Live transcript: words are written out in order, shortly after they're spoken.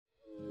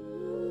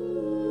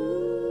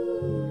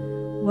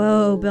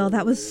Whoa, Bill,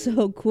 that was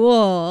so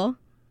cool.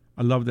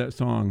 I love that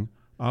song.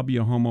 I'll be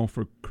a homo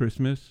for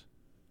Christmas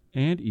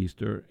and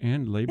Easter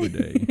and Labor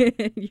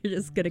Day. You're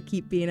just going to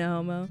keep being a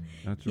homo.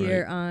 That's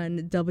here right.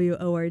 on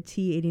WORT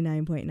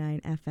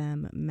 89.9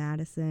 FM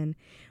Madison,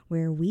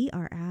 where we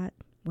are at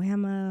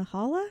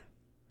Whamahalla?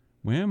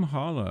 Wham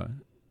Holla.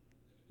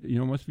 You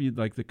know, it must be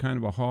like the kind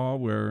of a hall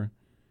where,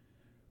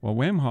 well,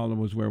 Wham Holla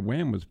was where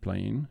Wham was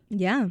playing.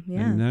 Yeah.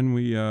 And then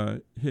we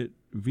hit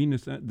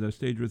Venus, the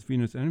stage with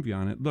Venus Envy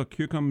on it. Look,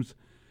 here comes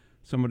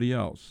somebody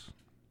else.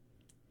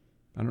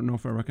 I don't know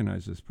if I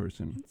recognize this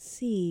person. Let's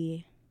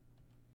see.